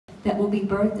that will be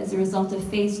birthed as a result of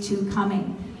phase 2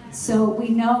 coming. So we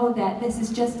know that this is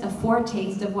just a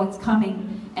foretaste of what's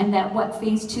coming and that what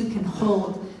phase 2 can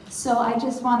hold. So I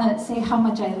just want to say how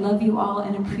much I love you all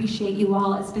and appreciate you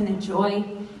all. It's been a joy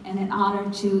and an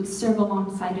honor to serve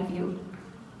alongside of you.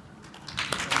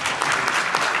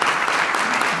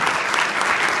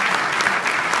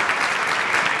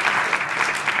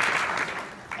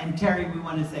 And Terri, we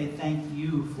want to say thank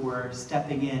you for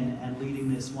stepping in and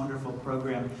leading this wonderful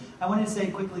program. I want to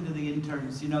say quickly to the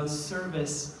interns, you know,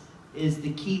 service is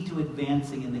the key to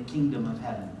advancing in the kingdom of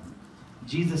heaven.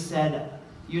 Jesus said,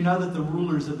 you know that the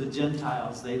rulers of the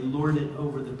Gentiles, they lord it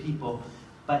over the people.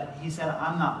 But he said,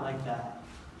 I'm not like that.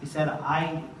 He said,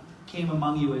 I came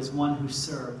among you as one who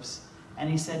serves. And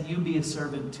he said, you be a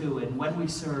servant too. And when we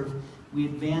serve, we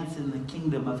advance in the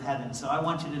kingdom of heaven. So I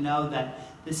want you to know that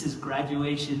this is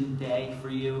graduation day for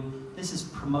you. This is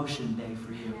promotion day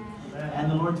for you.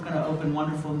 And the Lord's going to open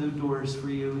wonderful new doors for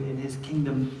you in his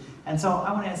kingdom. And so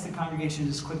I want to ask the congregation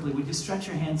just quickly, would you stretch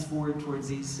your hands forward towards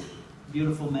these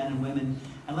beautiful men and women,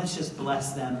 and let's just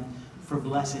bless them for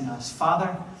blessing us.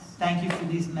 Father, thank you for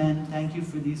these men. Thank you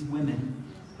for these women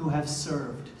who have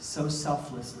served so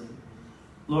selflessly.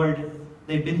 Lord,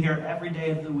 they've been here every day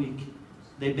of the week.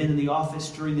 They've been in the office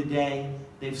during the day.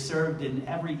 They've served in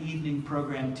every evening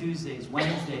program, Tuesdays,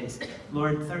 Wednesdays,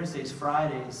 Lord, Thursdays,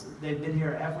 Fridays. They've been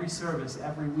here every service,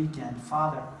 every weekend.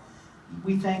 Father,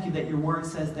 we thank you that your word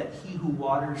says that he who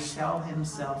waters shall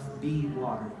himself be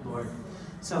watered, Lord.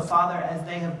 So, Father, as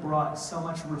they have brought so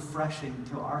much refreshing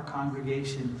to our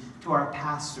congregation, to our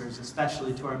pastors,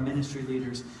 especially to our ministry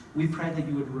leaders, we pray that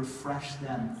you would refresh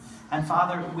them. And,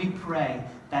 Father, we pray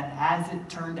that as it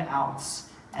turned out,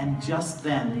 and just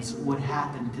thens would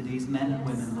happen to these men and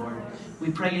women, Lord.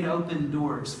 We pray you'd open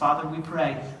doors. Father, we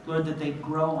pray, Lord, that they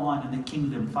grow on in the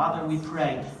kingdom. Father, we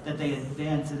pray that they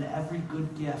advance in every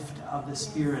good gift of the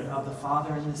Spirit, of the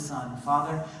Father and the Son.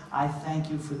 Father, I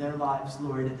thank you for their lives,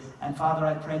 Lord. And Father,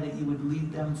 I pray that you would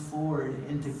lead them forward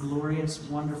into glorious,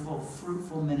 wonderful,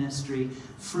 fruitful ministry.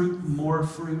 Fruit, more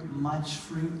fruit, much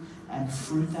fruit, and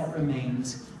fruit that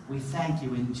remains. We thank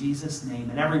you in Jesus' name.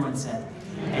 And everyone said,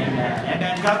 amen.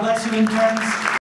 Amen. God bless you, interns.